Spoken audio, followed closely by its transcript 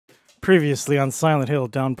Previously on Silent Hill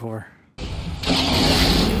Downpour.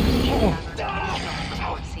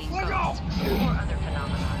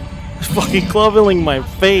 It's fucking clobbling my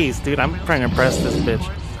face, dude. I'm trying to press this bitch.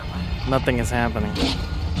 Nothing is happening.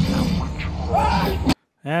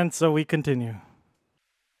 And so we continue.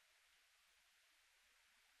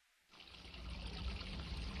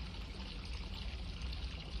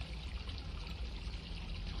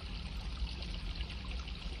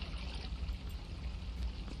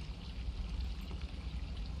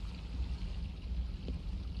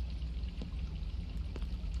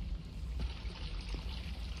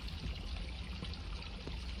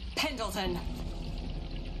 Pendleton.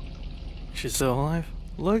 She's still alive?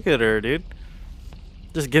 Look at her, dude.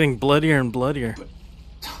 Just getting bloodier and bloodier. But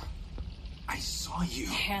I saw you.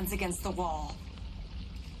 Hands against the wall.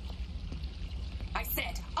 I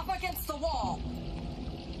said, up against the wall.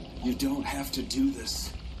 You don't have to do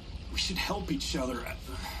this. We should help each other at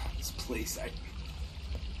this place.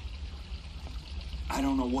 I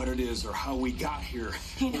don't know what it is or how we got here.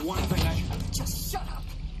 But one thing Just shut up.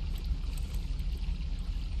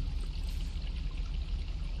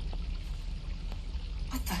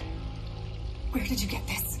 What the? Where did you get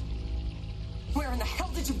this? Where in the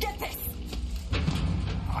hell did you get this?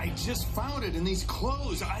 I just found it in these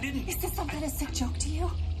clothes. I didn't... Is this some kind of sick joke to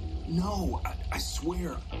you? No, I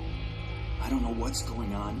swear. I don't know what's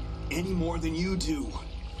going on any more than you do.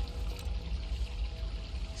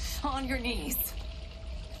 On your knees.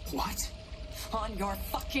 What? On your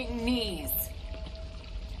fucking knees.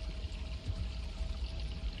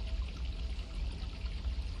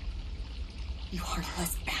 You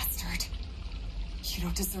heartless bastard. You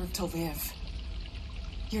don't deserve to live.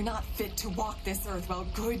 You're not fit to walk this earth while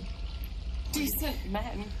good, decent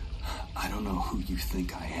men. I don't know who you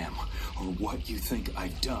think I am or what you think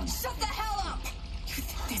I've done. Shut the hell up! You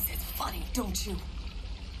think this is funny, don't you?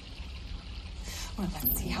 Well,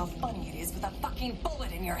 let's see how funny it is with a fucking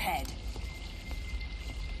bullet in your head.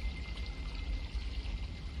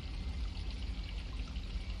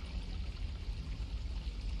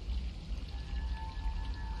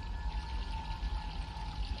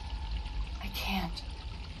 I can't.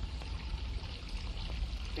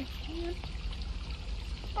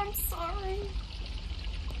 I'm sorry.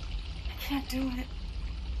 I can't do it.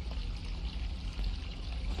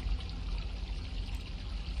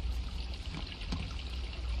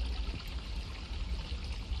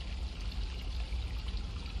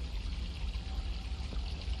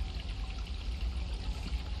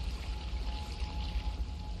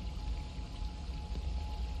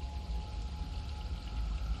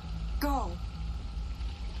 Go.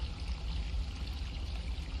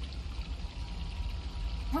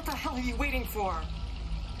 What the hell are you waiting for?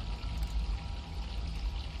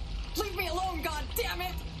 Leave me alone, God damn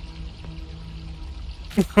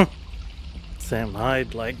it! Sam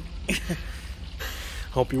Hyde, like,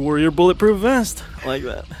 hope you wore your bulletproof vest like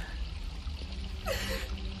that.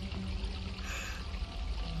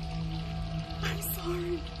 I'm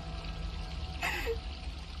sorry.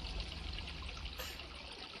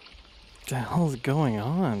 What the hell's going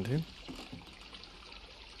on, dude?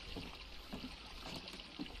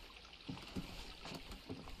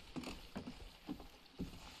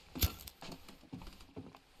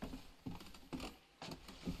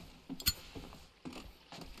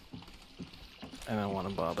 I don't want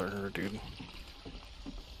to bother her, dude.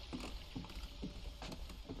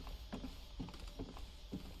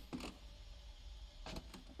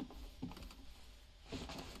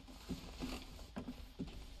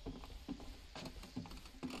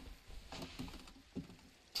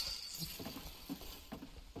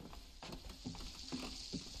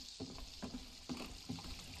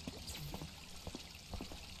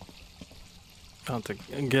 About to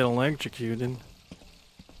get electrocuted.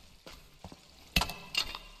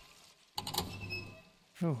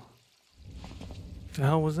 Oh. The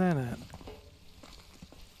hell was that at?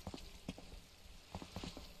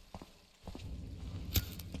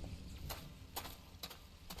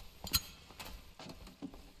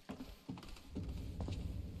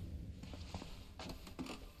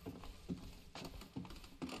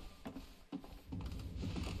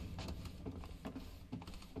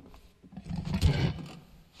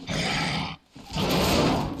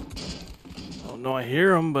 Oh no, I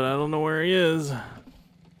hear him, but I don't know where he is.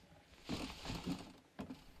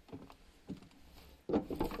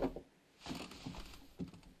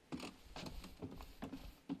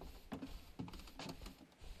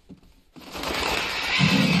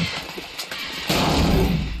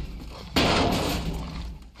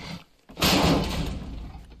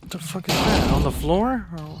 What the fuck is that? On the floor?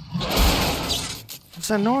 Or... What's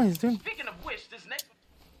that noise, dude? Speaking of which, this next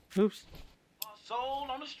Oops. Soul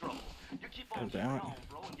on a stroll. You keep on God damn it. on,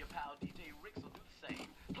 bro, and your pal DJ Ricks will do the same.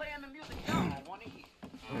 Playing the music y'all wanna hear.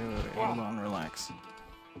 Wait, hold on, relax.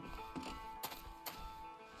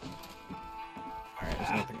 Alright,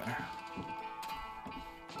 there's nothing there.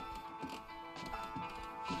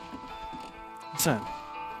 What's that?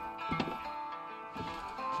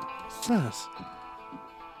 What's this?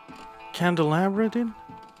 Candelabra, dude?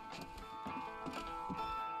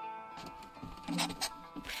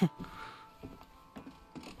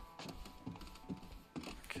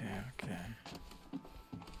 Okay.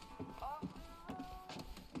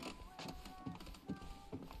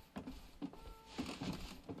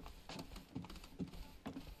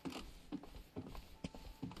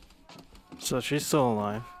 So she's still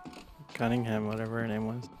alive. Cunningham, whatever her name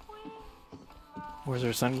was. Where's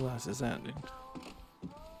her sunglasses at, dude?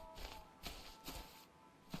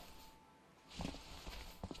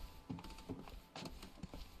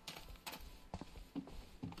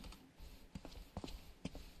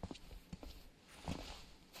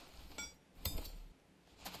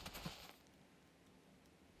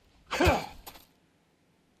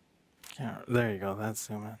 There you go, that's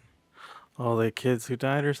him, man. All the kids who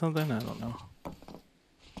died or something? I don't know.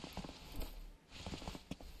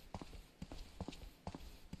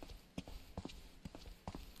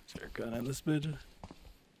 Is there a gun in this bitch?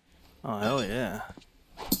 Oh, hell yeah.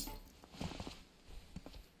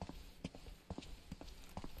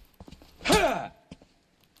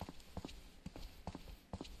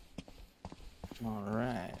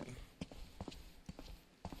 Alright.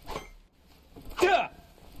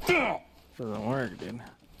 Doesn't work, dude.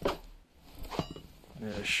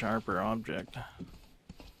 Need a sharper object.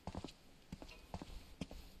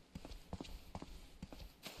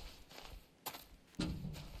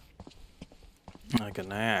 Like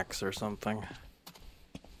an axe or something.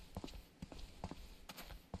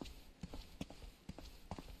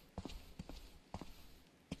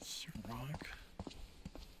 Rock.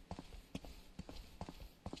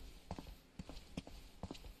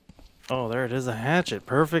 Oh, there it is, a hatchet.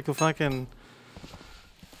 Perfect fucking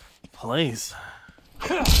place.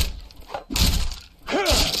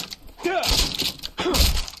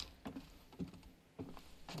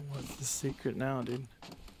 What's the secret now, dude?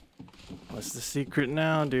 What's the secret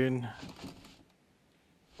now, dude?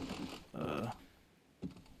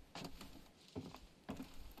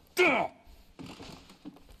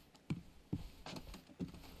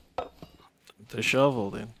 The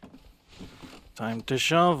shovel, dude. Time to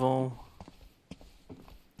shovel.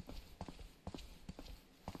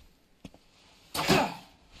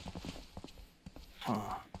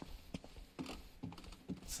 Huh.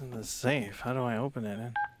 It's in the safe. How do I open it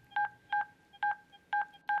in?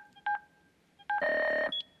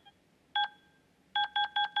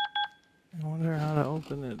 I wonder how to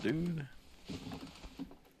open it, dude.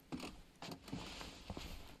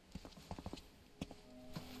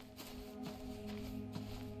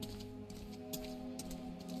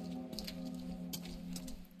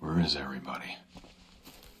 Where is everybody?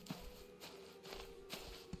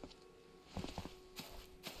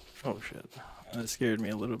 Oh shit. That scared me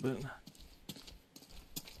a little bit.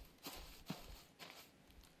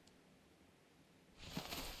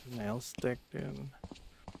 Nail stick, dude.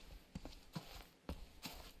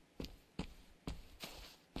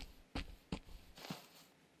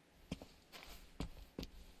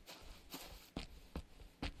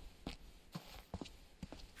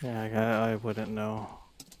 Yeah, I wouldn't know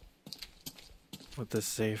what the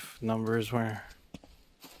safe numbers were.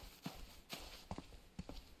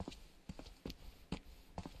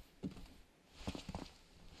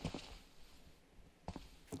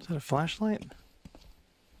 Is that a flashlight?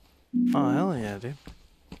 Oh, hell yeah, dude.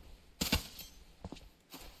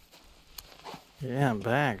 Yeah, I'm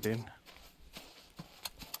back, dude.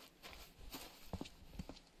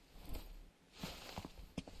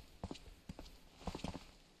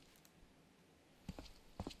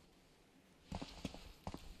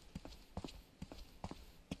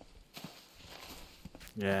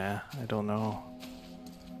 Yeah, I don't know.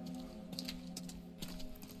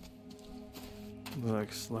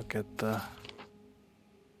 Look at the...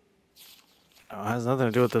 Oh, it has nothing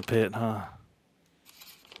to do with the pit, huh?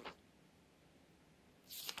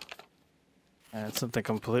 Yeah, it's something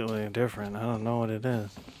completely different. I don't know what it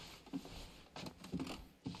is.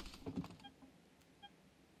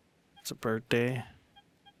 It's a birthday.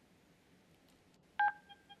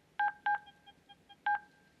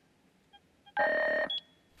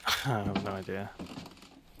 I have no idea.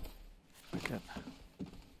 Okay.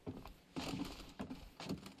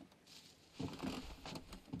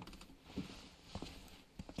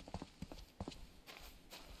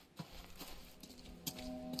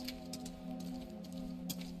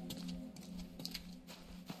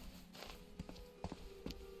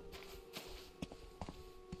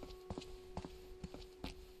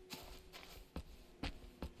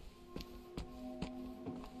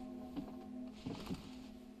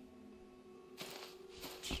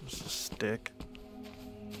 dick.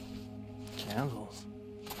 Candles.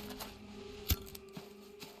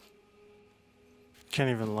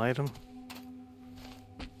 Can't even light them.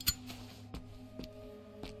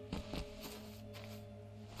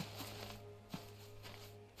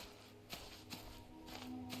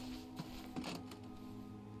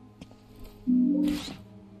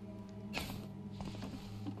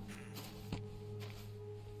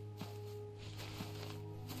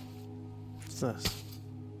 What's this?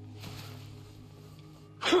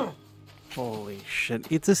 Holy shit.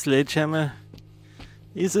 It's a sledgehammer.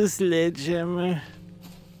 It's a sledgehammer.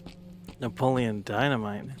 Napoleon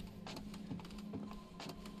Dynamite.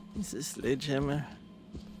 It's a sledgehammer.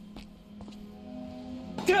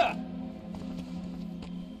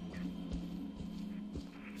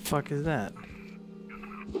 Fuck is that?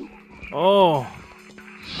 Oh!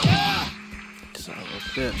 Son of a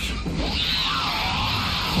bitch.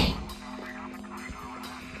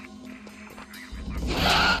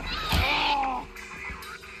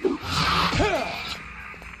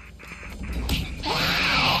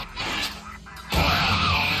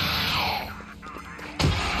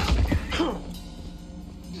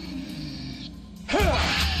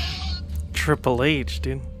 Triple H,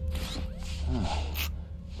 dude.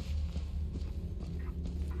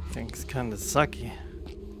 Thing's kinda sucky.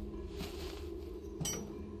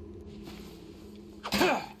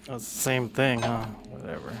 Oh, it's the same thing, huh?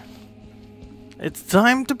 Whatever. It's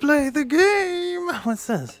time to play the game! What's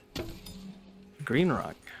this? Green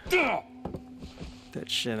rock. Get that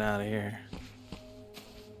shit out of here.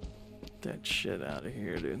 Get that shit out of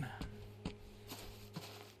here, dude.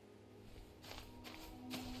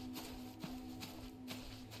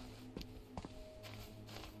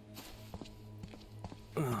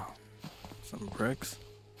 Oh, some bricks.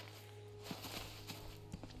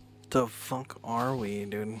 The fuck are we,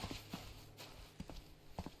 dude?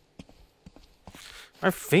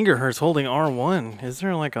 My finger hurts holding R1. Is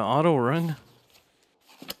there like an auto run?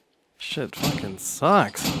 Shit fucking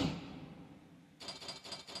sucks.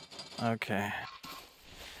 Okay.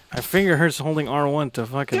 My finger hurts holding R1 to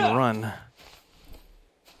fucking run.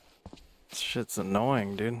 This shit's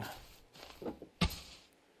annoying, dude.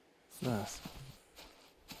 What's this?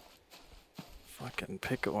 Fucking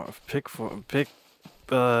pitchfork. Pickfork.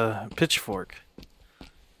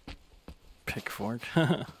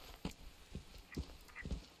 I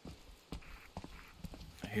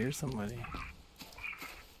hear somebody.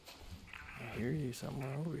 I hear you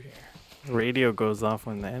somewhere over here. The radio goes off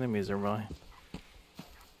when the enemies are by.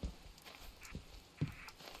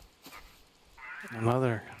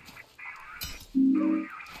 Mother.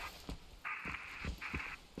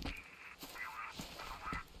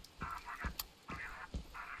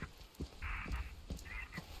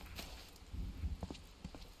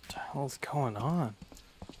 What the hell's going on?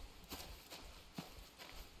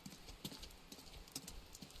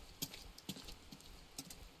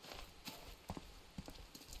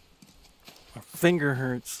 My finger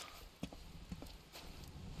hurts.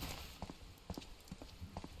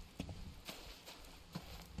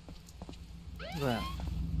 What's that?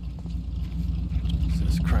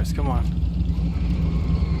 Jesus Christ, come on.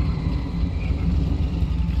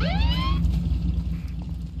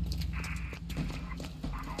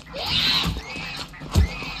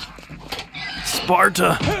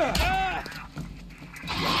 Sparta!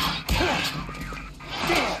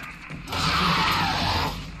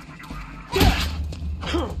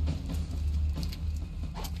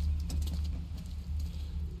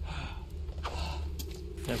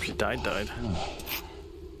 If she died.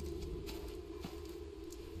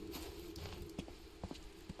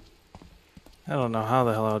 I don't know how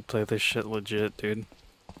the hell I would play this shit legit, dude.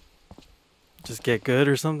 Just get good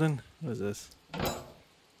or something? What is this?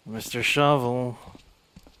 Mr. Shovel.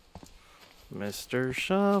 Mr.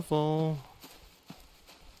 Shovel.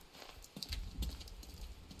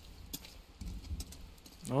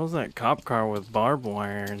 What was that cop car with barbed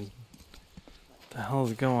wire? And what the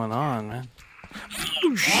hell's going on, man?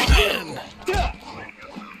 Oh shit!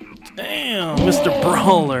 Damn, Mr.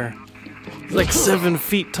 Brawler. He's like 7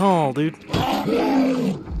 feet tall, dude.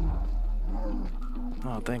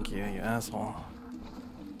 Oh, thank you, you asshole.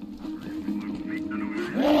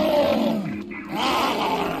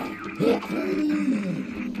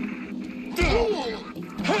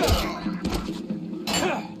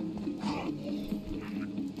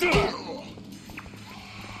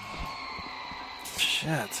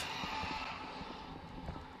 Shit.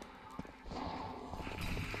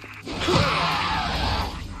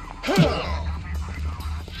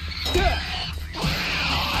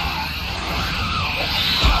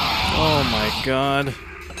 Oh my God.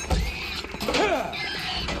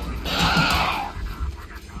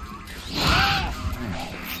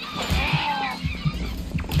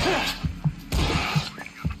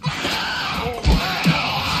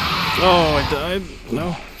 Oh, I died.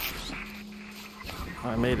 No.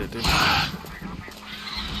 I made it, dude.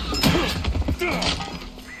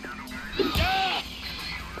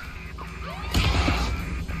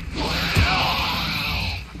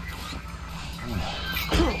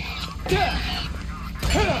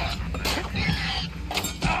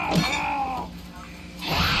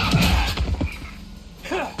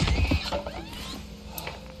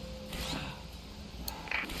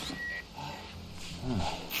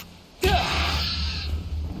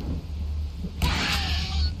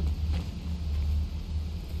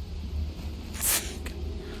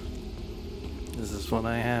 This is what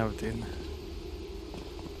I have, dude.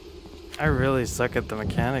 I really suck at the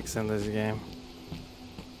mechanics in this game.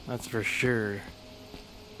 That's for sure.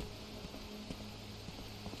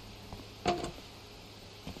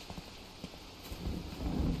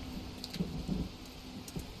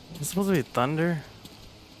 It's supposed to be thunder?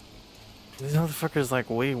 These motherfuckers like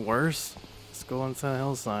way worse. Let's go inside the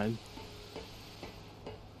hillside.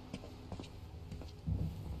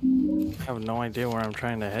 I have no idea where I'm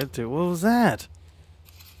trying to head to. What was that?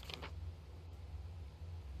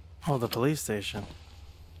 Oh, the police station.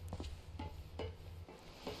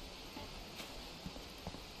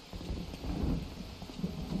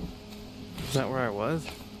 Is that where I was?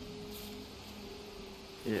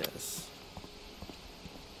 Yes.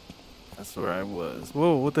 That's where I was.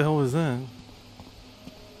 Whoa, what the hell was that?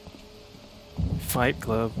 Fight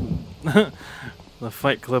Club. The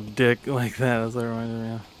Fight Club dick like that. That's what it reminded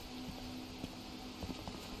me of.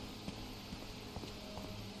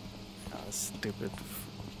 Oh, stupid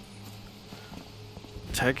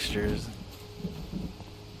textures.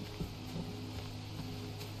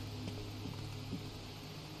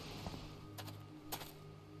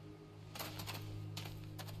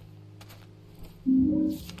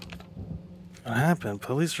 What happened?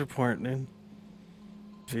 Police report, dude.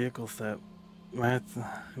 Vehicle theft.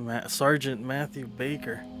 Sergeant Matthew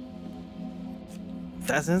Baker.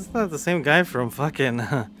 Isn't that the same guy from fucking...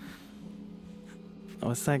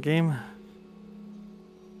 what's that game?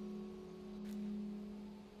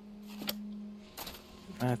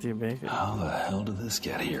 Matthew Baker. How the hell did this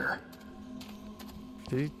get here?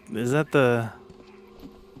 Is that the...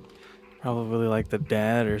 Probably like the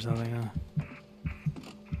dad or something, huh?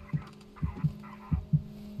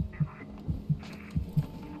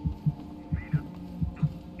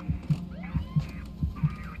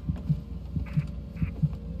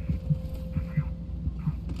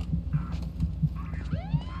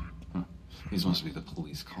 These must be the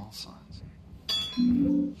police call signs.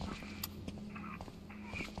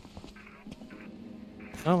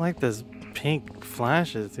 I don't like this pink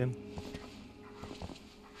flashes, dude.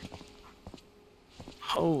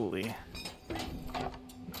 Holy.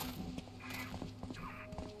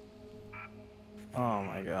 Oh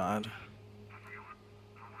my god.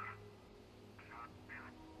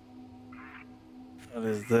 What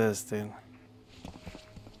is this, dude?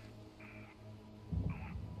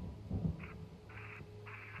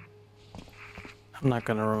 I'm not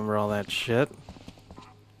gonna remember all that shit.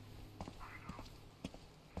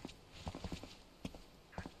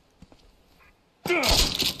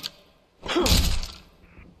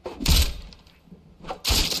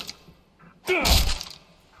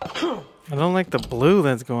 I don't like the blue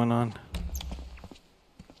that's going on.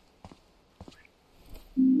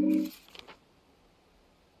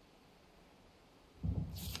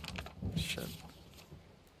 Shit.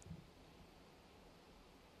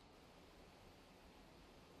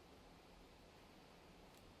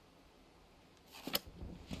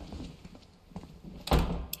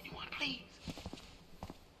 Anyone, please?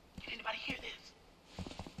 Did anybody hear this?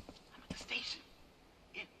 I'm at the station.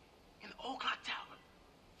 In the old clock tower.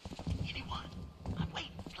 Anyone? I'm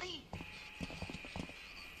waiting, please.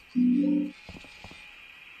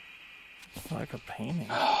 It's like a painting.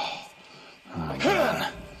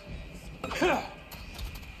 Again.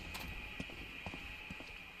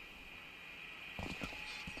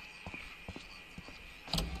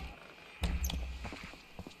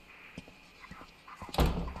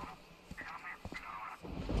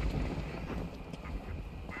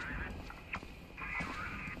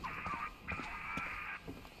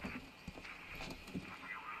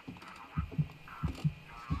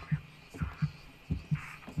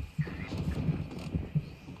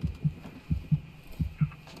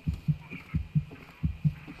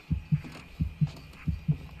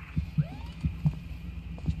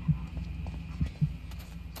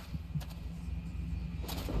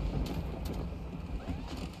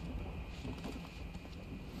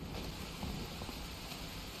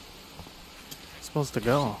 Supposed to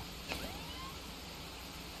go.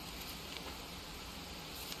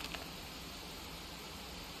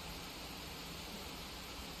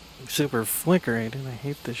 Super flickery, dude. I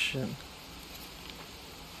hate this shit.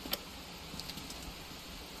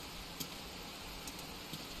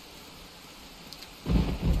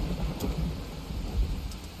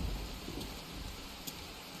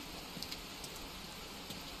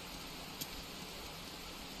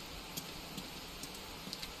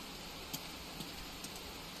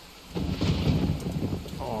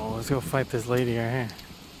 Oh, let's go fight this lady right here.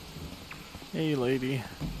 Hey, lady.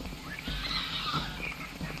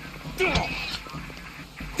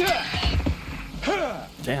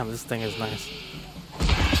 Damn, this thing is nice.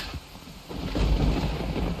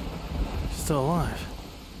 Still alive.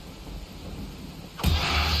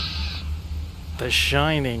 The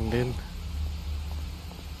Shining, dude.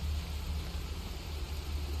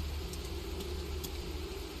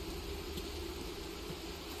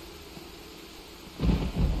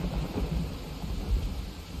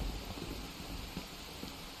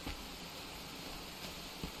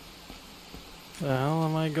 The hell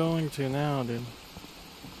am I going to now, dude?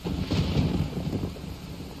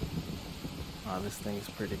 Oh, this thing's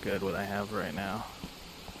pretty good, what I have right now.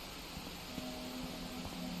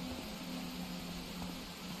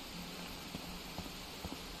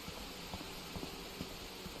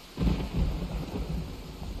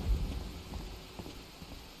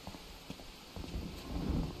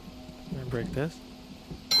 Can I break this?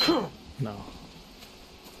 No.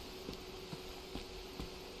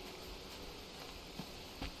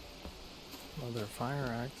 Another fire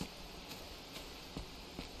axe.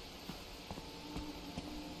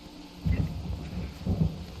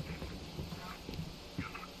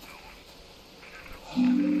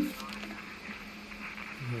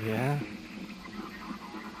 Yeah.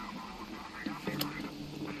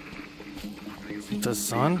 Is it the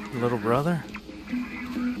son? Little brother?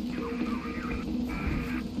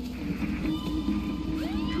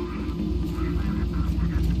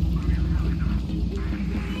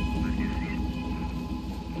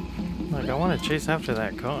 Like, I want to chase after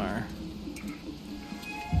that car.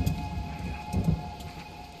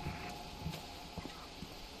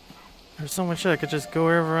 There's so much shit, I could just go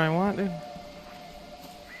wherever I want, dude.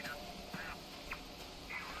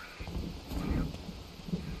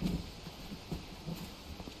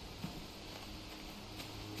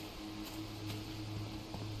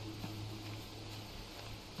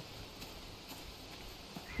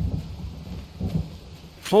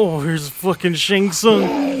 Oh, here's fucking Shang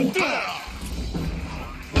Tsung.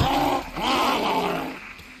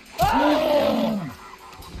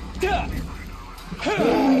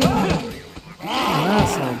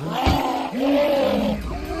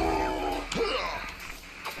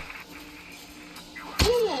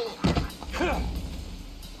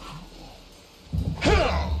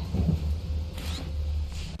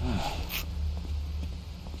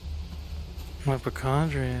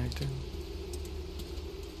 Hypochondriac, dude.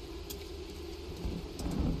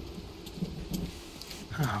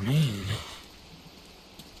 Oh, man.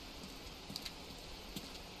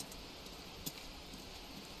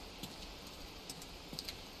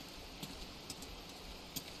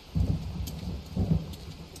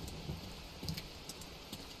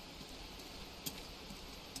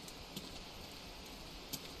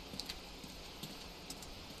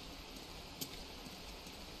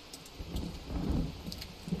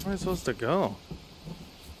 Where am I supposed to go?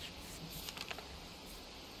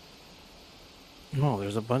 Oh,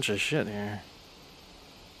 there's a bunch of shit here.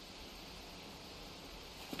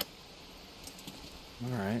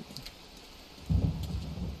 Alright.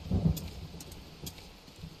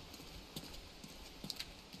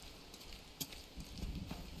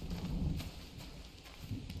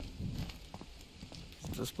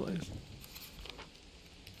 What's this place?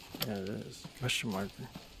 Yeah, it is. Question marker.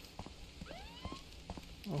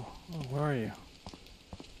 Oh, where are you?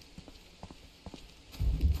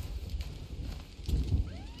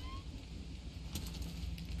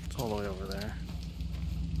 It's all the way over there.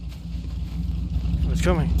 Oh, it's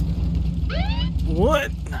coming.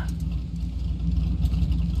 What?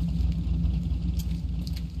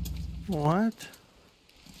 What?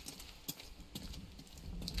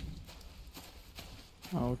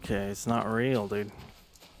 Okay, it's not real, dude.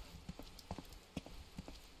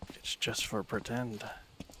 It's just for pretend.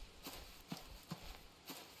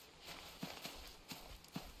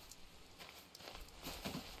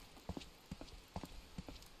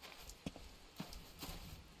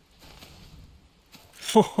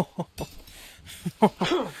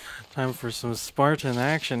 Time for some Spartan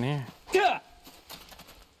action here.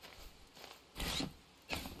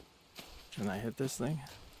 Can I hit this thing?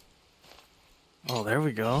 Oh, there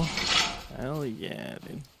we go. Hell yeah,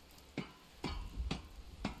 dude.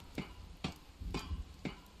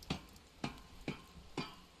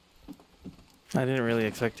 I didn't really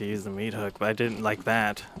expect to use the meat hook, but I didn't like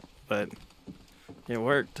that. But it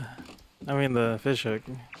worked. I mean the fish hook.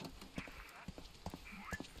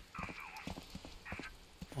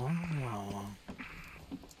 Oh.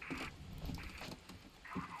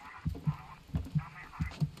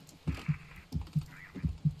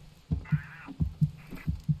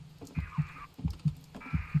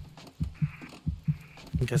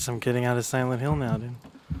 Guess I'm getting out of Silent Hill now, dude.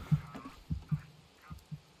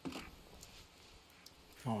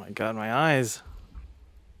 Oh my god, my eyes.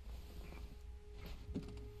 I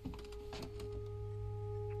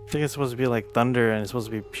think it's supposed to be like thunder and it's supposed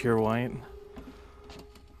to be pure white.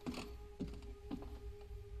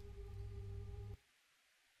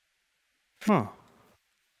 Huh.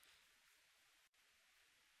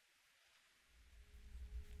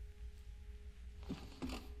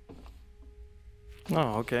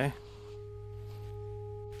 Oh, okay.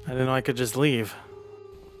 I didn't know I could just leave.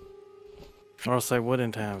 Or else I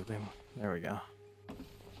wouldn't have. There we go.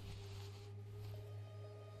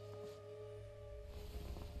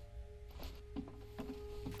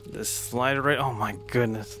 Just slide right. Oh my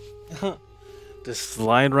goodness. Just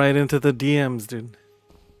slide right into the DMs, dude.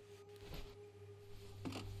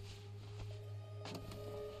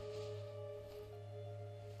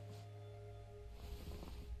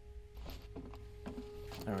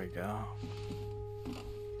 There we go.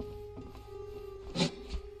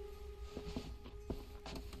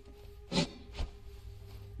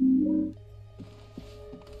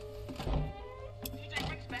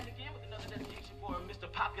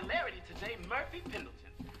 Popularity today, Murphy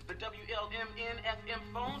Pendleton. The WLMN FM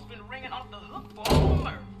phone's been ringing off the hook for old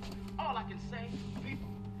Murph. All I can say, people,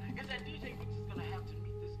 is that DJ Wicks is gonna have to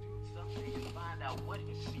meet this dude someday and find out what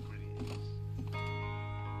his secret is.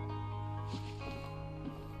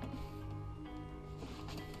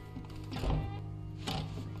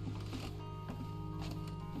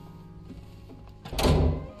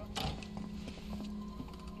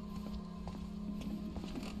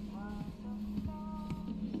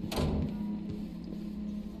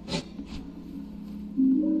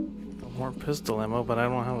 More pistol ammo, but I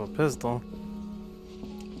don't have a pistol.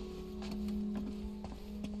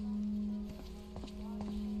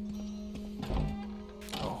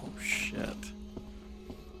 Oh shit.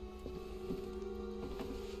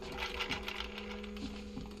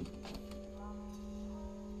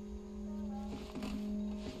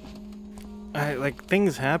 Like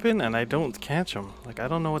things happen and I don't catch them. Like I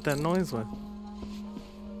don't know what that noise was.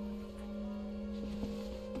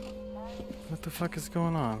 What the fuck is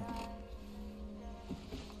going on?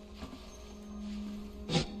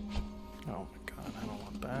 Oh my god, I don't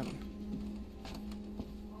want that.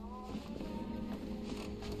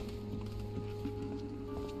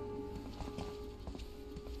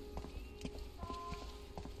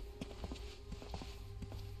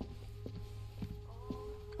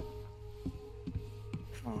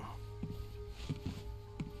 Oh.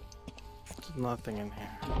 There's nothing in here.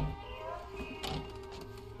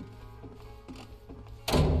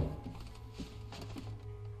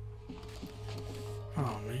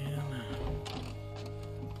 Oh man.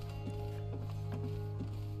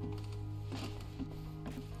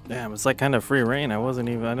 Damn, it's like kind of free reign. I don't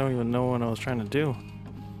even know what I was trying to do.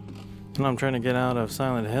 And I'm trying to get out of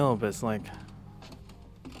Silent Hill, but it's like,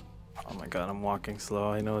 oh my god, I'm walking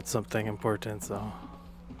slow. I know it's something important, so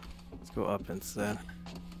let's go up instead.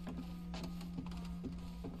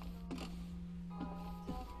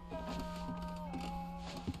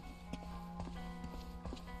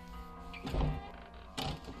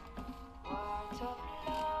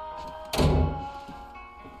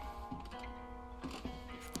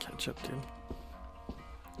 Catch up, dude.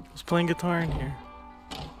 I was playing guitar in here.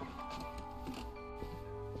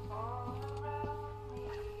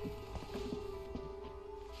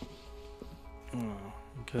 I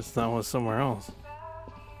guess that was somewhere else.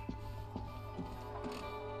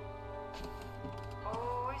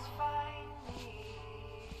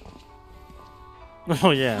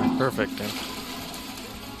 Oh yeah, perfect then.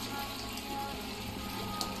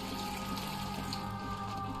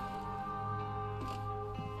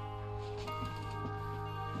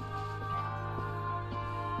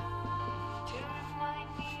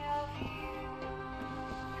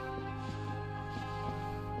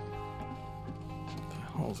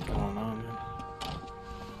 What's going on, man?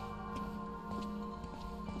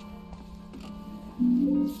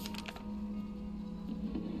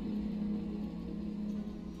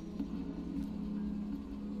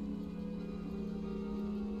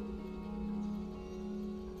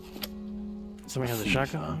 Somebody has a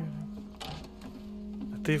shotgun?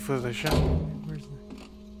 A thief with a shotgun? Where's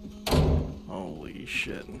the... Holy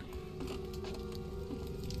shit.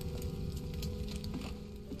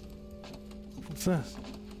 What's this?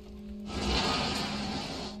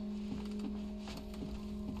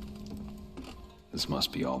 This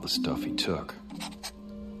must be all the stuff he took.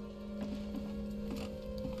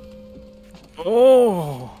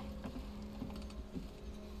 Oh!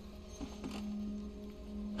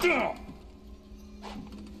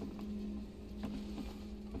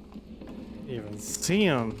 Even see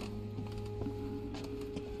him.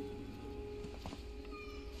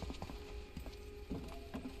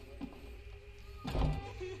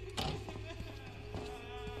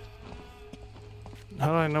 How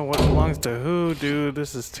do I know what belongs to who, dude?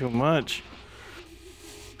 This is too much.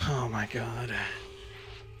 Oh my god.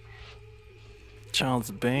 Child's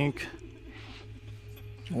Bank.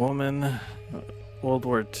 Woman. World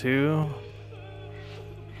War II.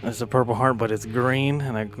 It's a purple heart, but it's green,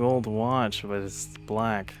 and a gold watch, but it's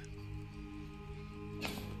black.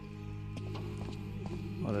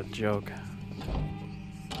 What a joke.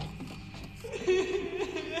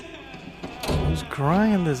 Who's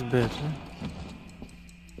crying, this bitch?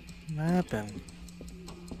 What happened?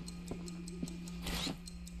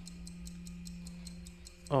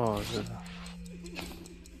 Oh, is it?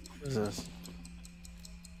 What is this?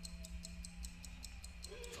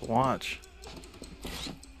 It's a watch.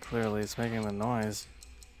 Clearly, it's making the noise.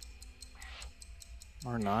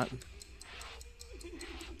 Or not.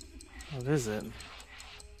 What is it?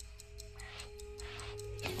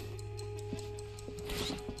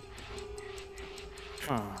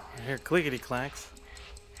 Huh. I hear clickety clacks.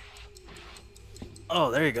 Oh,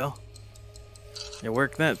 there you go. It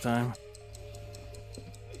worked that time.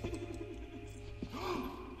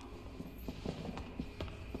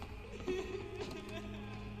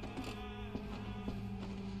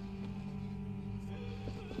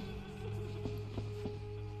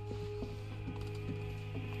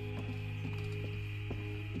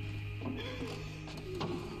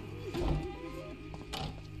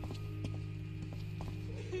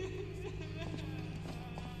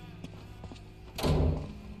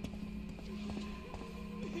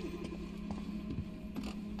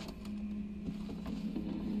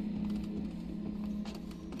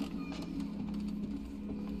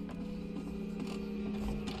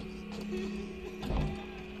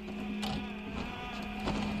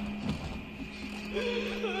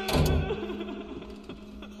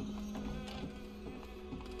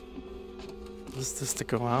 Is this to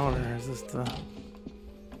go out, or is this the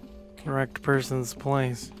correct person's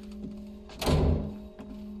place? I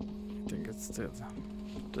think it's to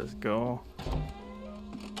just go.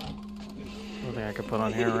 Something I could put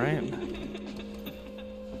on here, right?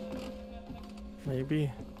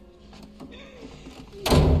 Maybe.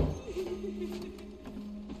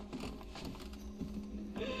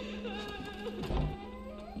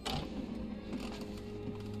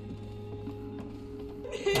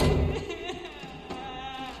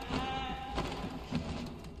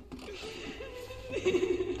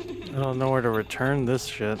 I don't know where to return this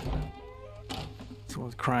shit.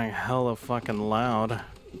 Someone's crying hella fucking loud.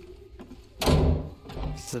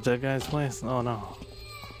 Is it that guy's place? Oh no.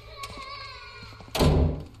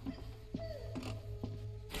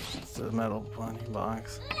 It's a metal bunny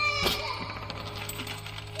box.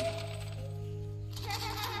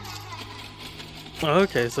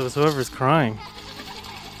 Okay, so it's whoever's crying.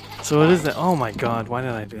 So what is that? Oh my god, why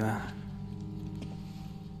did I do that?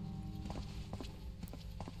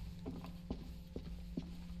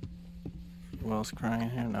 Who else crying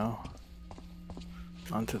here? No.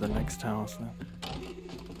 On to the next house then.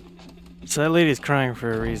 So that lady's crying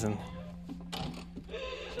for a reason.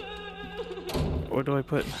 What do I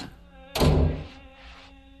put?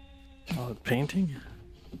 Oh, painting?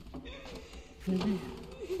 Maybe?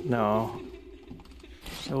 No.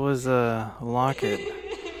 It was a locket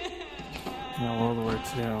in World War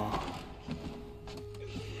II.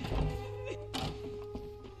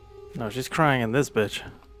 No, she's crying in this bitch.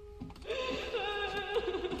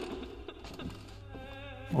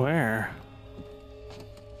 Where?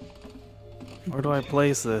 Where do I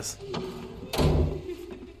place this?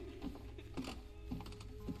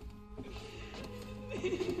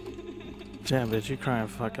 Damn, bitch, you crying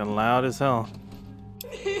fucking loud as hell.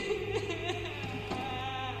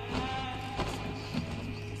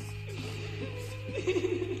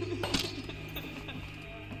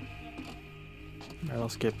 I'll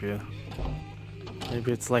skip you.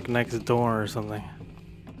 Maybe it's like next door or something.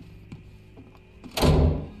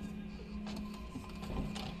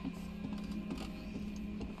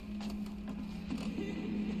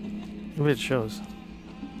 Maybe it shows.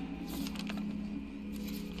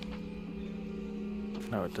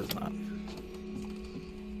 No, it does not.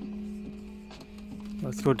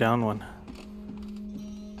 Let's go down one.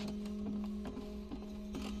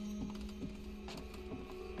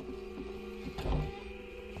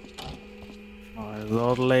 Oh, there's the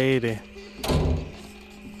old lady.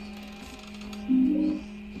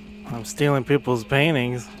 I'm stealing people's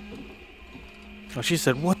paintings. Oh, she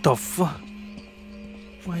said, what the fuck?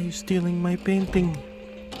 Why are you stealing my painting?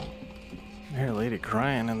 I hear a lady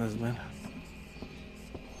crying in this bed.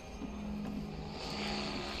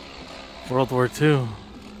 World War II.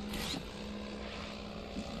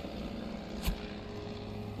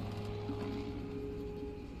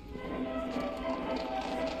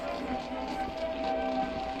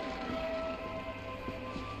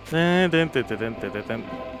 Dun, dun, dun, dun, dun, dun, dun, dun.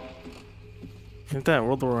 Isn't that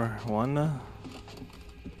World War I?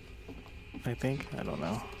 I think? I don't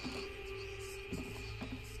know.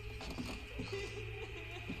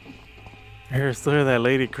 I still hear that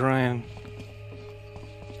lady crying.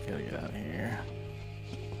 Gotta get out of here.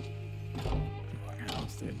 Fucking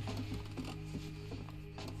house, dude.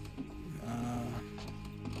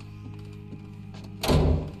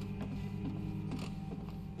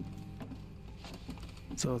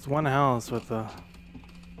 So it's one house with a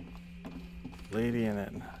lady in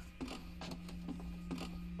it.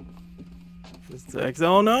 It's the ex.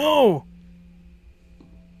 Oh no!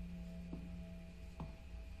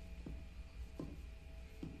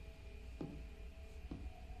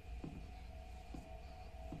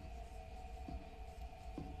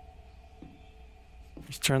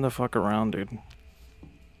 Just turn the fuck around, dude.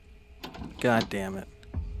 God damn it.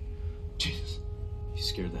 Jesus, you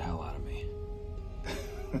scared the hell out of me.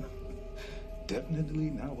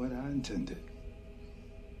 Definitely not what I intended.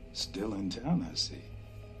 Still in town, I see.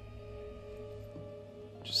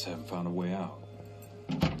 Just haven't found a way out.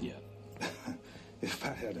 Yet. If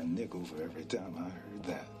I had a nickel for every time I heard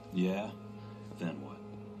that. Yeah? Then what?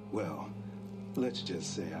 Well, let's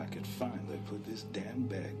just say I could finally put this damn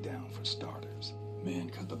bag down for starters. Man,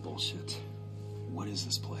 cut the bullshit. What is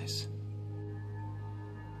this place?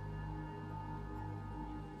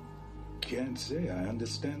 Can't say I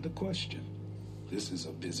understand the question. This is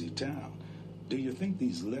a busy town. Do you think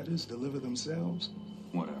these letters deliver themselves?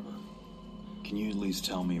 Whatever. Can you at least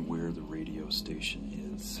tell me where the radio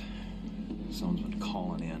station is? Someone's been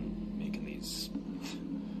calling in, making these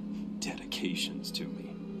dedications to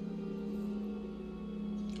me.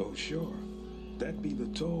 Oh, sure. That'd be the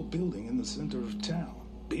tall building in the center of town.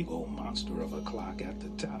 Big old monster of a clock at the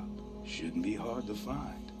top. Shouldn't be hard to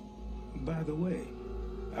find. By the way,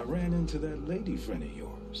 I ran into that lady friend of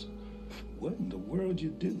yours. What in the world you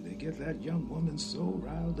do to get that young woman so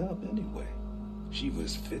riled up anyway? She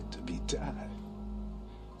was fit to be tied.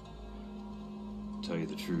 Tell you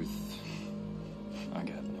the truth, I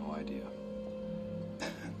got no idea.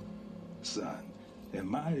 Son, in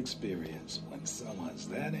my experience, when someone's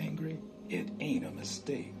that angry, it ain't a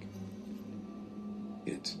mistake.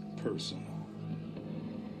 It's personal.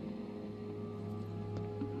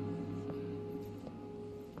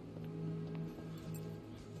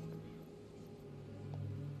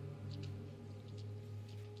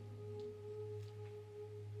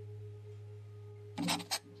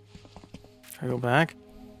 Should I go back?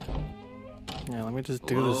 Yeah, let me just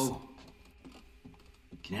do this.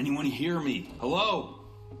 Can anyone hear me? Hello?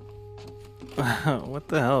 What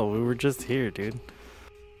the hell? We were just here, dude.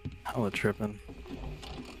 Hella tripping.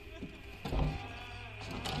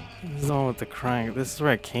 This is the one with the crying. This is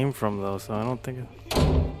where I came from, though, so I don't think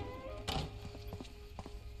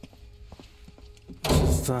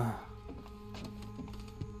it's just,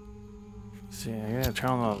 see, I gotta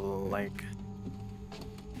turn on the, like,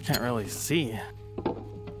 can't really see.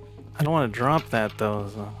 I don't want to drop that, though,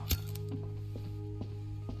 so.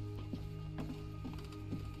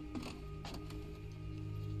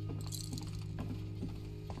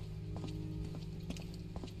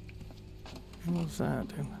 What was that,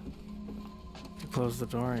 dude? You close the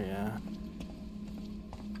door, yeah.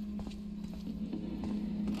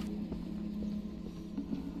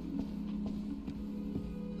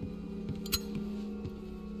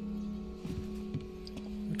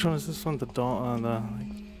 Which one is this one? The doll, the...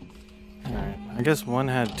 Alright, I guess one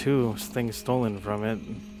had two things stolen from it.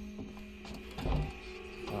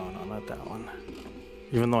 Oh no, not that one.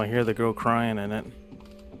 Even though I hear the girl crying in it.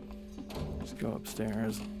 Let's go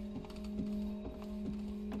upstairs.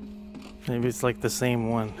 Maybe it's like the same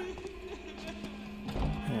one.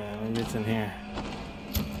 Yeah, maybe it's in here.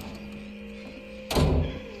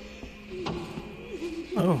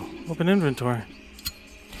 Oh, open inventory.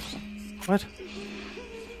 What?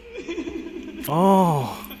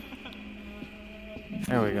 Oh!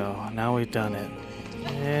 There we go. Now we've done it.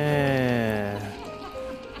 Yeah.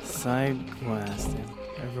 Side quest.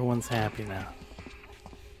 Everyone's happy now.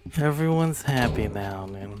 Everyone's happy now,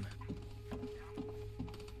 man.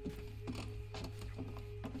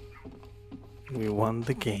 We won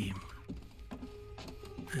the game.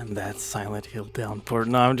 And that's Silent Hill Downpour.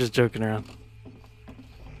 No, I'm just joking around.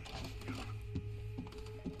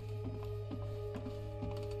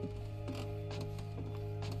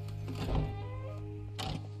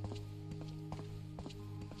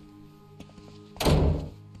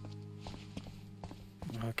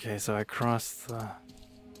 Okay, so I crossed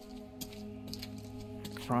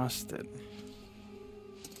it.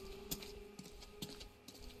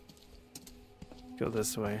 Go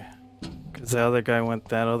this way. Because the other guy went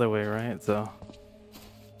that other way, right? So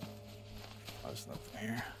there's nothing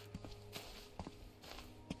here.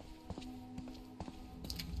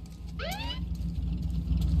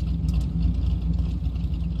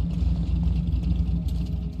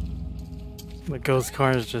 The ghost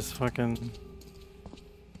cars just fucking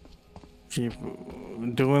keep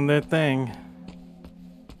doing their thing.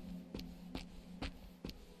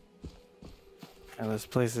 And this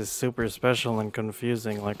place is super special and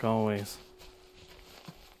confusing, like always.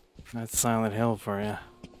 That's Silent Hill for you.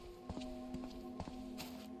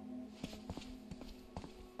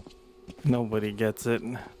 Nobody gets it.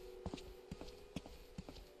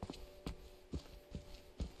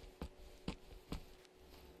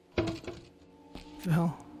 The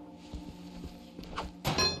hell?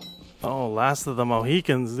 Oh, last of the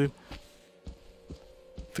Mohicans, dude.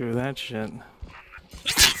 Through that shit.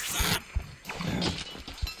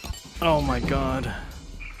 Oh my god.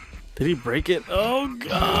 Did he break it? Oh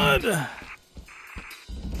god!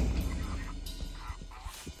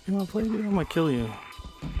 You wanna play, dude? I'm gonna kill you.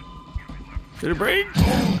 Did it break?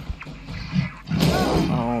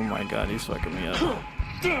 Oh my god, he's fucking me up.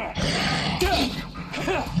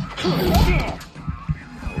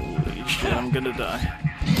 Holy shit, I'm gonna die.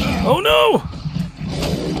 Oh no!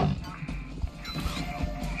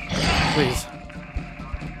 Please.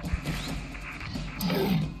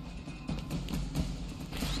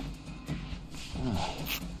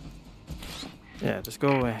 Yeah, just go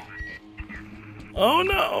away. Oh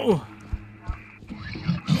no!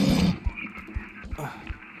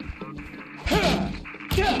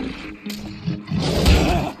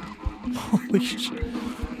 Holy shit.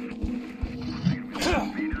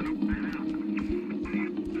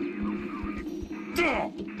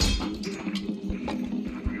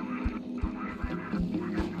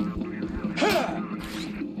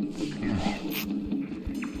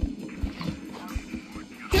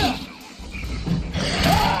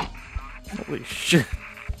 Holy shit.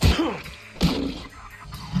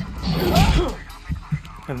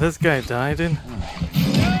 And this guy died in?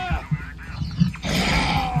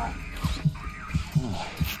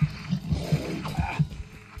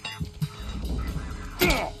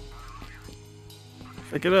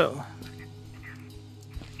 Pick it up.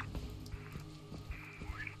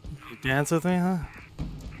 You dance with me, huh?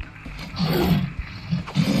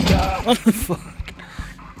 What the fuck?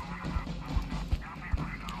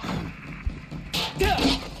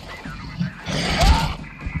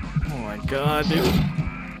 Oh my god, dude.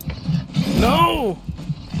 No!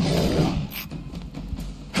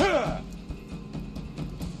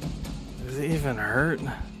 Does it even hurt? Oh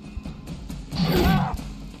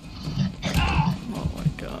my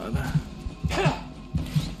god.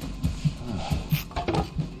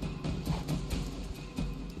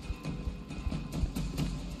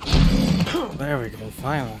 There we go,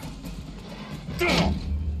 finally.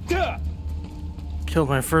 Killed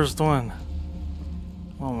my first one.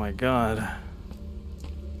 Oh my god.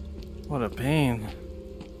 What a pain.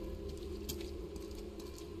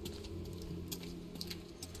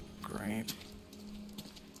 Great.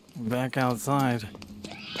 I'm back outside.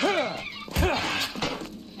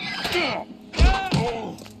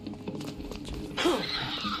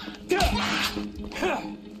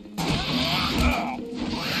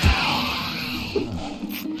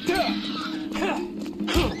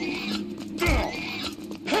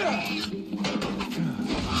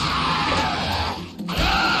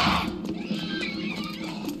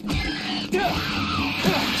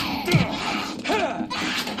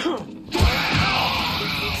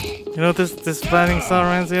 You know what this fighting style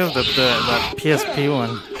reminds me of? That PSP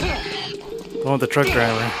one. The one with the truck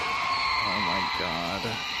driver. Oh my god.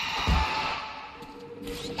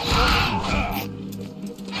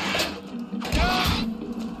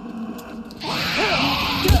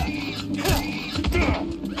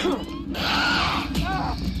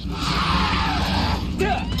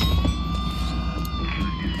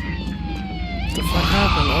 What the fuck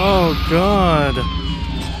happened? Oh god.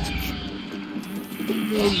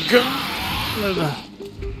 Oh god!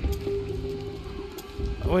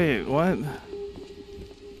 Wait, what?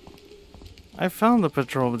 I found the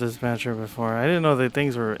patrol dispatcher before. I didn't know that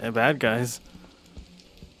things were bad guys.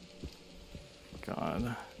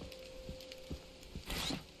 God.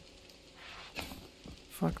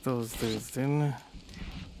 Fuck those dudes, didn't I?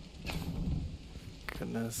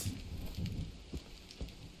 Goodness.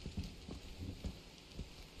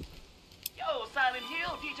 Yo, Silent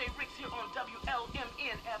Hill, DJ Rick's here on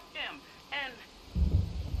WLMN FM, and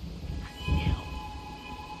I need help.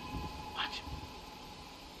 Watch him.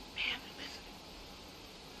 Man, listen.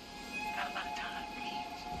 Got a lot of time,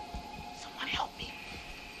 please. Someone help me.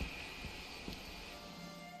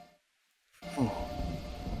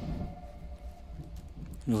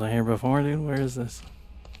 Was I here before, dude? Where is this?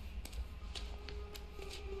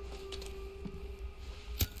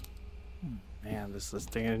 Man, this is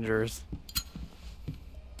dangerous.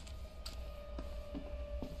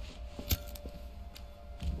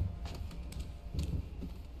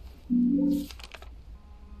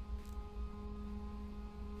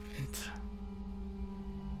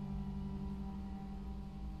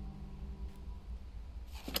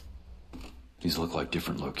 These look like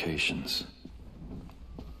different locations.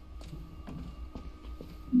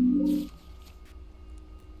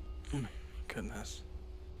 Goodness.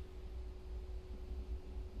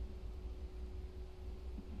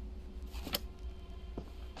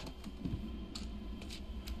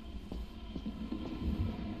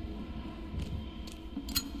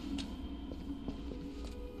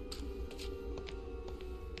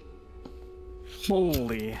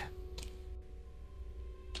 Holy.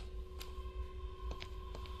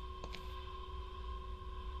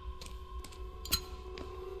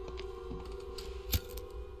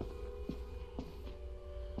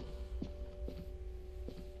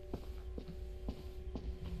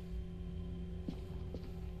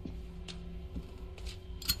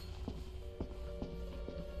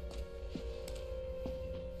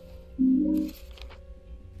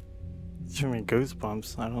 It's giving me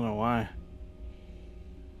goosebumps. I don't know why.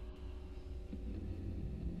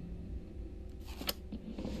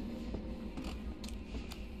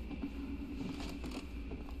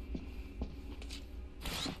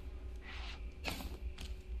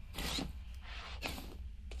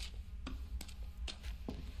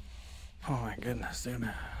 Oh my goodness, dude.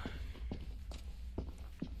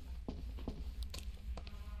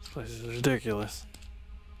 This place is ridiculous.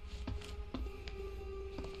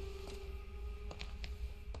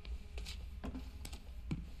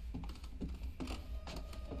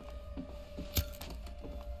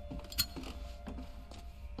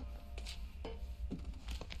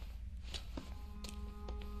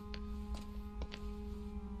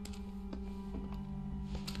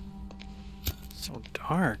 So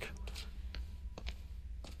dark.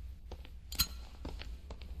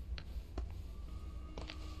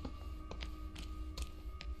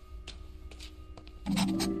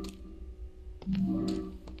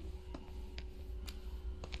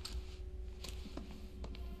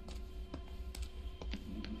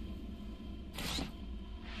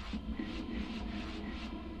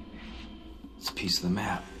 It's a piece of the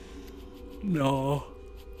map. No,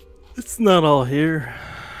 it's not all here.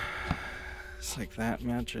 It's like that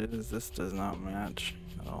matches. This does not match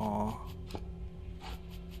at all.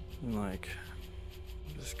 And like,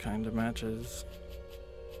 this kind of matches.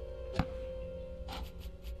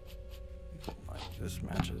 Like this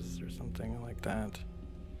matches or something like that.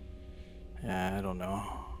 Yeah, I don't know.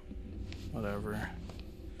 Whatever.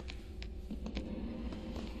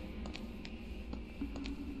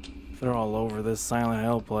 They're all over this Silent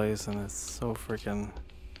Hill place, and it's so freaking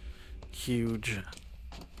huge.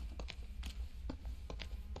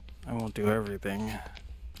 I won't do everything.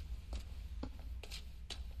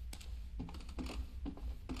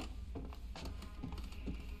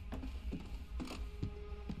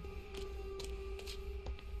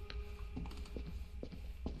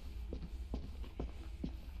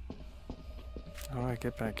 How do I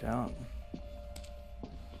get back out?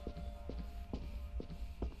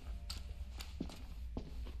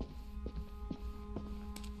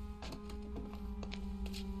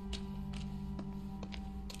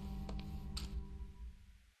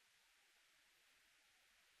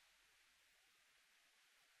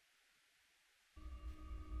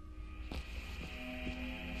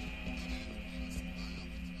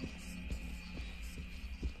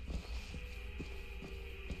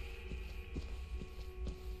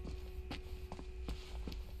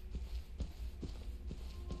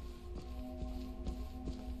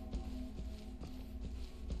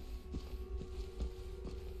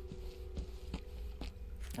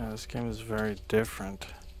 Yeah, this game is very different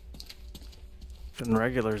than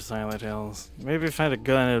regular Silent Hills. Maybe if I had a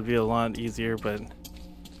gun it would be a lot easier, but I'm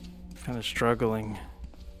kind of struggling.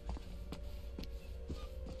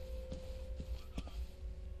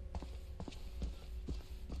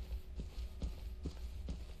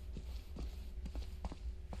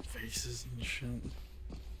 pieces and shit.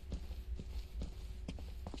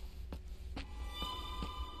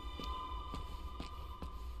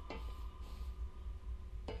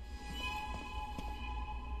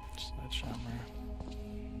 Sledgehammer.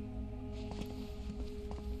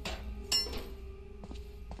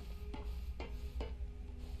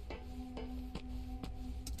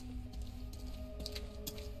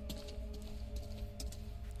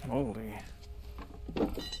 Holy.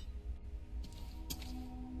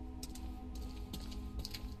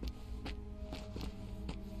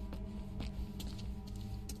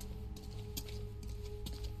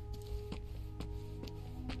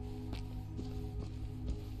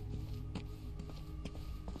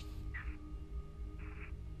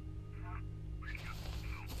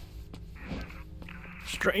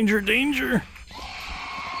 Stranger danger!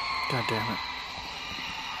 God damn it.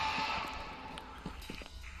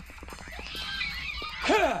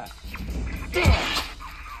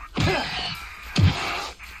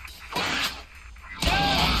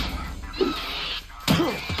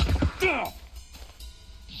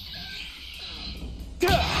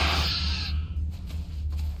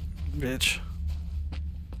 Bitch.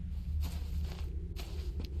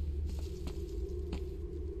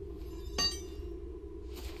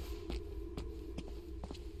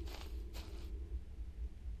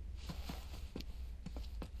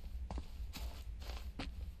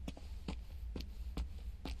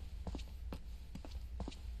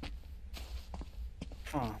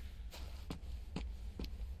 Huh.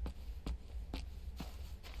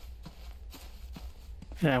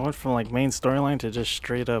 Yeah, I went from like main storyline to just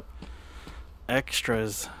straight up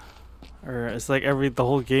extras. Or it's like the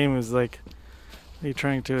whole game is like you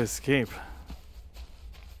trying to escape.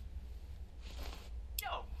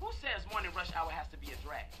 Yo, who says morning rush hour has to be a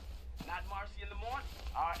drag? Not Marcy in the morning.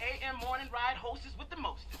 Our AM morning ride hostess with the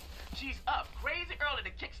mostest. She's up crazy early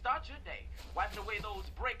to kickstart your day, wiping away those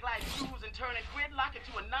brake light shoes and turning gridlock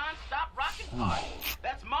into a non-stop rockin' party.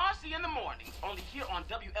 That's Marcy in the mornings, only here on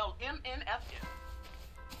WLMN-FM.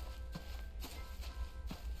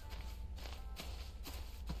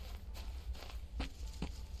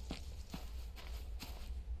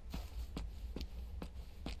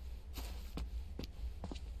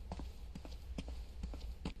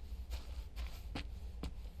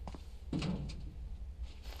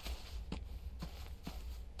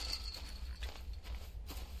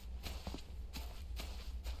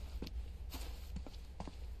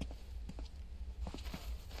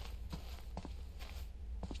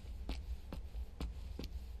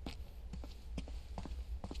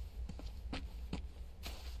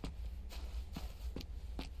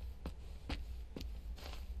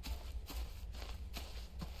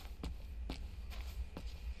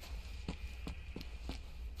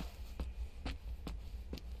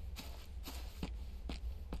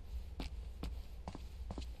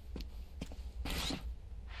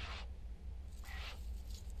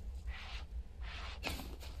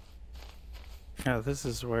 Yeah, this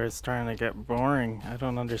is where it's starting to get boring. I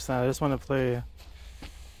don't understand. I just want to play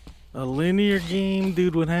a linear game,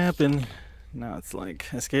 dude. What happened? Now it's like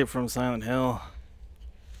Escape from Silent Hill.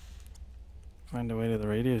 Find a way to the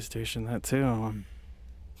radio station, that too.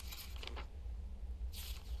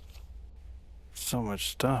 So much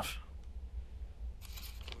stuff.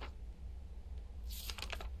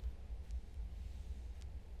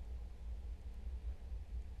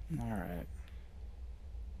 Alright.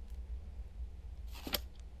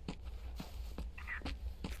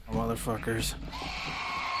 Motherfuckers.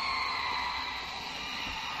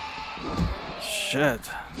 Shit.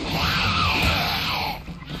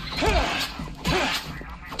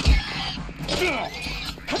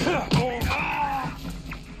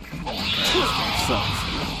 Sucks.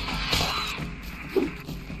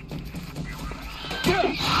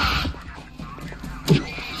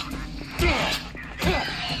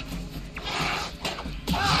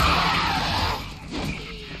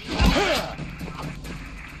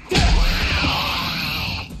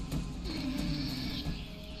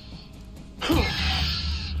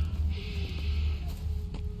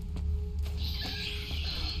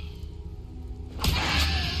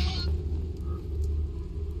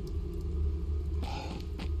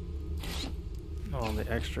 All the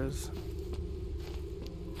extras.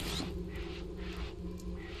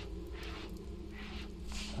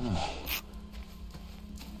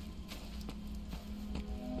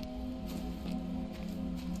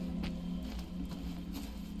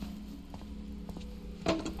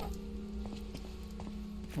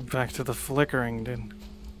 Back to the flickering, dude.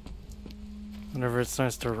 Whenever it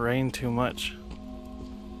starts to rain too much.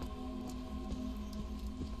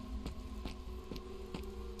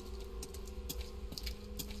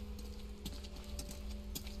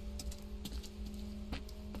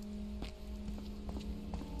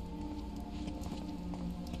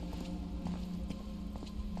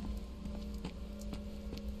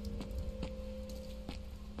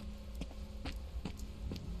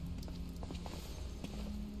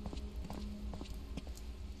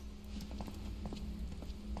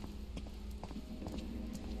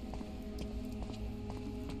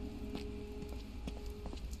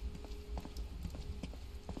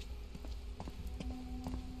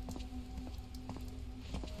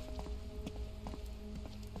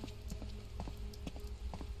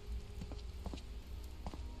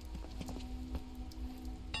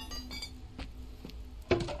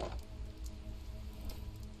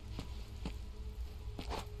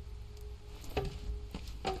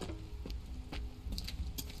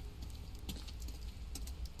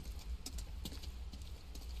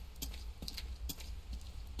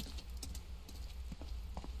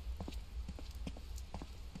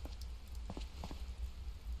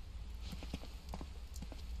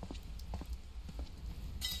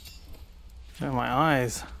 And my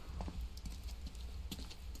eyes.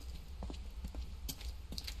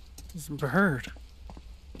 This bird.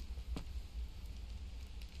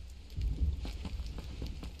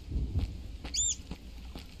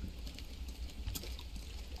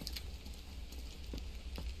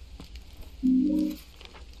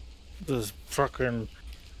 This fucking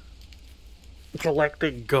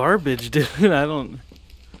collecting garbage, dude. I don't.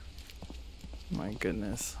 My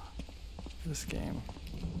goodness. This game.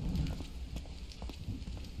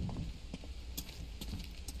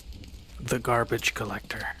 The garbage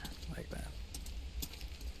collector. Like that.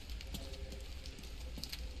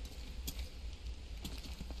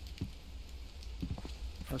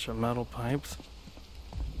 Bunch of metal pipes.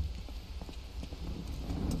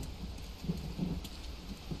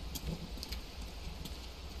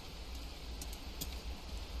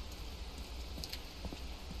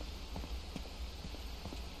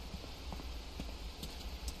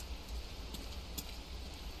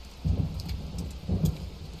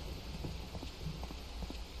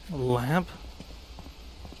 Lamp?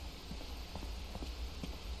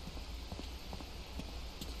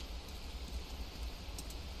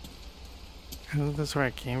 Isn't this where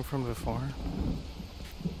I came from before?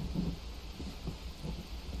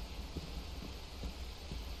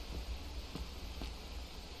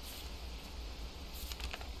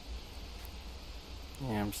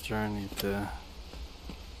 Yeah, I'm starting to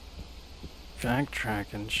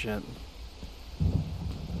backtrack and shit.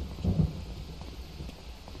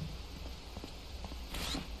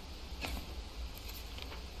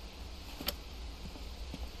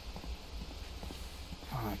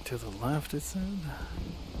 To the left, it said.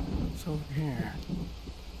 It's over here.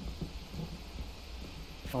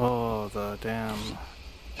 Oh, the damn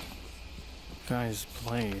guy's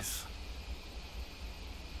place.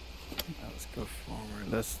 Let's go forward.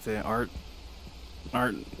 That's the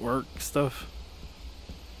artwork stuff.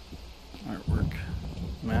 Artwork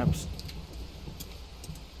maps.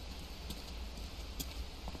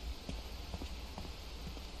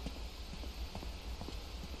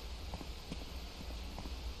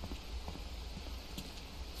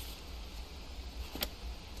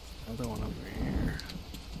 Another one over here.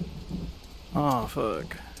 Oh,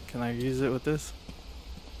 fuck. Can I use it with this?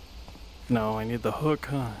 No, I need the hook,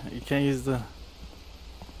 huh? You can't use the...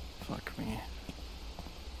 Fuck me.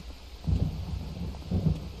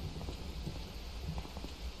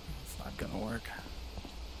 It's not gonna work.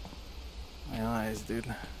 My eyes,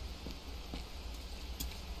 dude.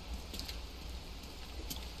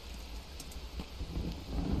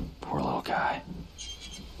 Poor little guy.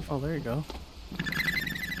 Oh, there you go.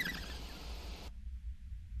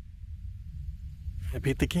 I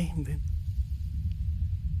beat the game, dude.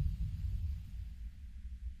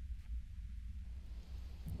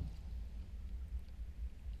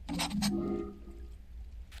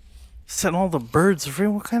 Set all the birds free?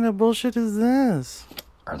 What kind of bullshit is this?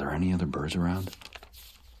 Are there any other birds around?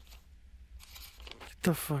 Get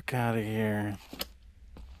the fuck out of here.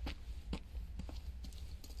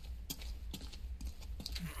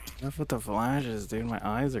 Enough with the flashes, dude. My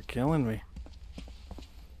eyes are killing me.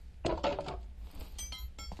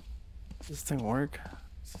 Does this thing work?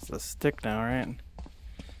 It's just a stick now, right?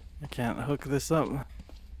 I can't hook this up.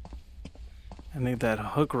 I need that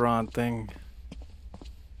hook rod thing.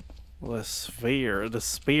 The spear,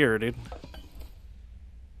 dude.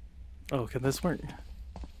 Oh, can this work?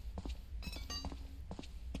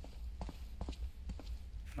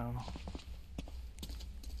 No.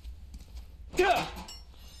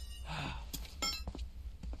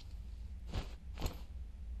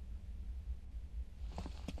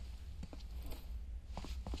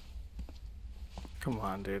 Come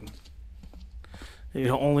on, dude. He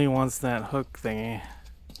only wants that hook thingy.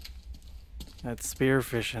 That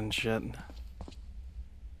spearfishing shit.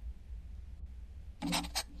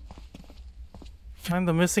 Find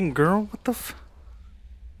the missing girl? What the f...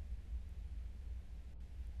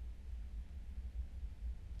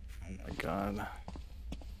 Oh my god.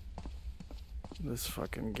 This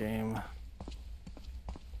fucking game.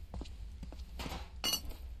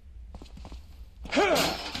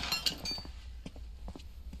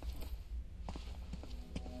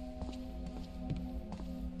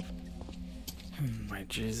 My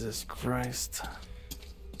Jesus Christ.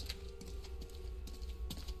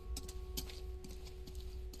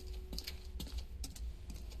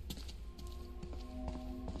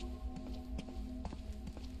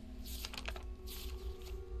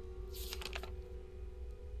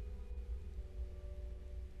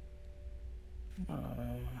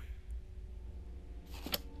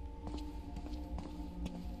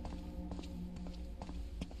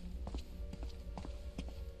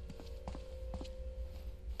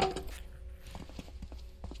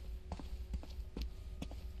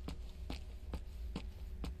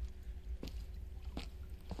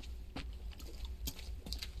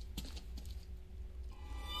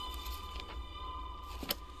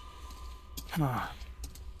 Huh.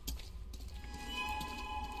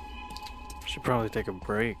 Should probably take a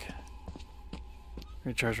break.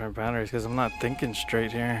 Recharge my batteries because I'm not thinking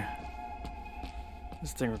straight here.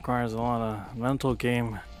 This thing requires a lot of mental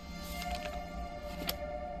game.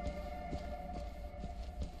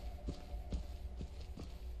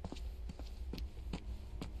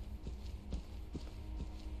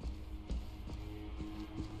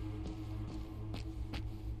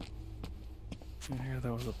 Here,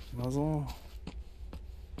 that was a puzzle.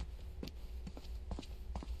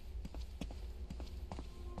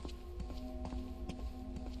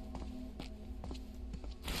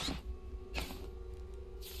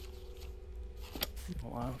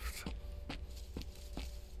 Left.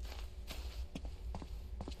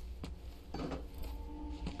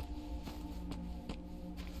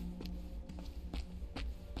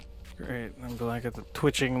 Great, I'm glad I got the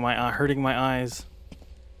twitching my hurting my eyes.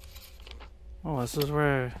 Oh, this is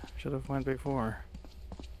where I should have went before.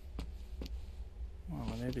 Oh,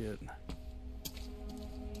 I'm an idiot.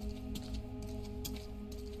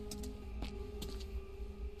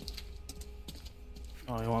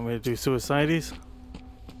 Oh, you want me to do suicides?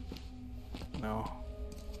 No.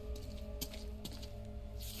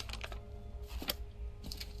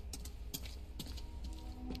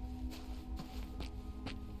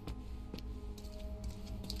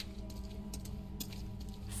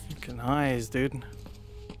 Fucking eyes, dude.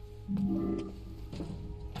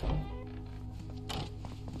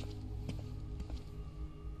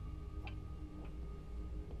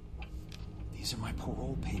 These are my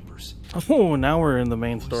parole papers. Oh, now we're in the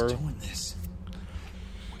main Who's story. doing this?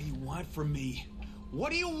 What do you want from me?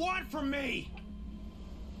 What do you want from me?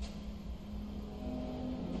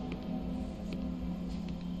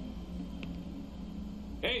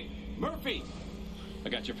 Hey, Murphy! I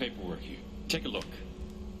got your paperwork here. Take a look.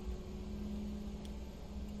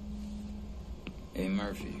 Hey,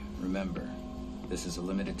 Murphy, remember, this is a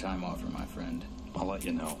limited time offer, my friend. I'll let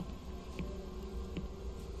you know.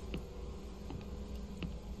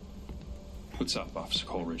 What's up, Officer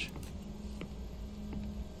Coleridge?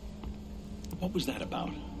 What was that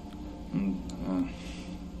about?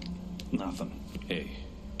 Nothing. Hey,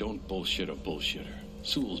 don't bullshit a bullshitter.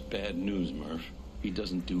 Sewell's bad news, Murph. He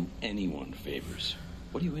doesn't do anyone favors.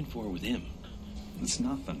 What are you in for with him? It's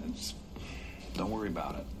nothing. It's... Don't worry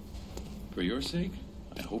about it. For your sake?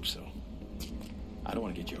 I hope so. I don't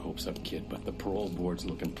want to get your hopes up, kid, but the parole board's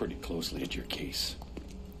looking pretty closely at your case.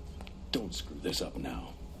 Don't screw this up now.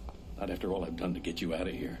 Not after all I've done to get you out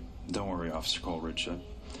of here. Don't worry, Officer Coleridge.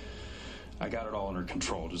 I got it all under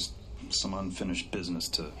control. Just some unfinished business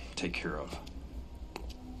to take care of.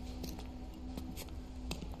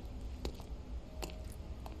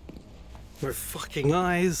 My fucking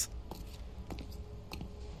eyes.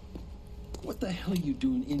 What the hell are you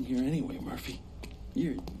doing in here anyway, Murphy?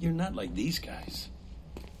 You're not like these guys.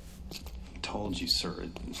 Told you, sir.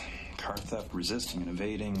 Car theft, resisting and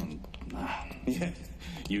evading, and... Yeah,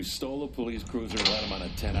 you stole a police cruiser and ran him on a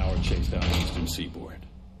 10-hour chase down the eastern seaboard.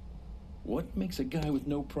 What makes a guy with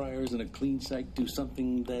no priors and a clean psych do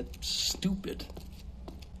something that stupid?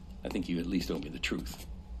 I think you at least owe me the truth.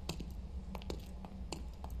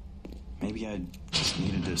 Maybe I just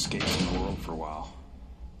needed to escape from the world for a while.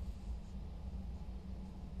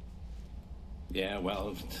 Yeah,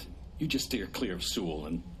 well, you just steer clear of Sewell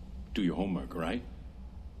and do your homework, right?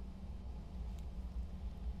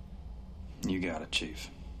 You got it, Chief.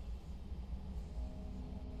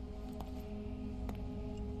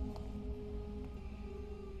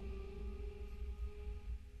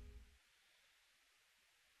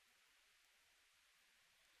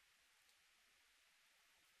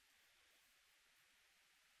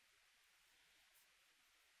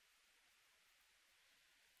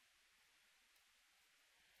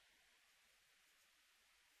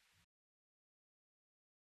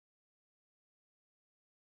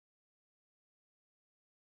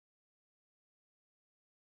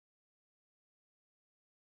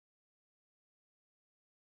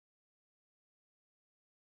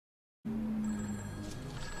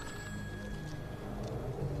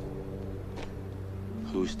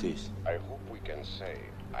 Who's this? I hope we can say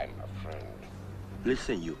I'm a friend.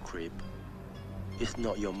 Listen, you creep. It's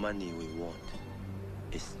not your money we want.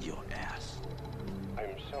 It's your ass.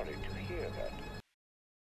 I'm sorry to hear that.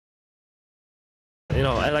 You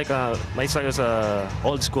know, I like my style is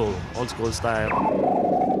old school style.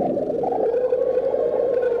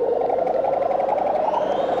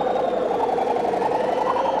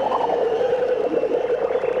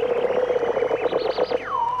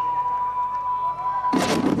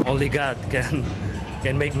 Only God can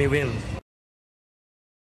make me win.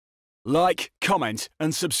 Like, comment,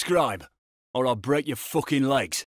 and subscribe. or I'll break your fucking legs.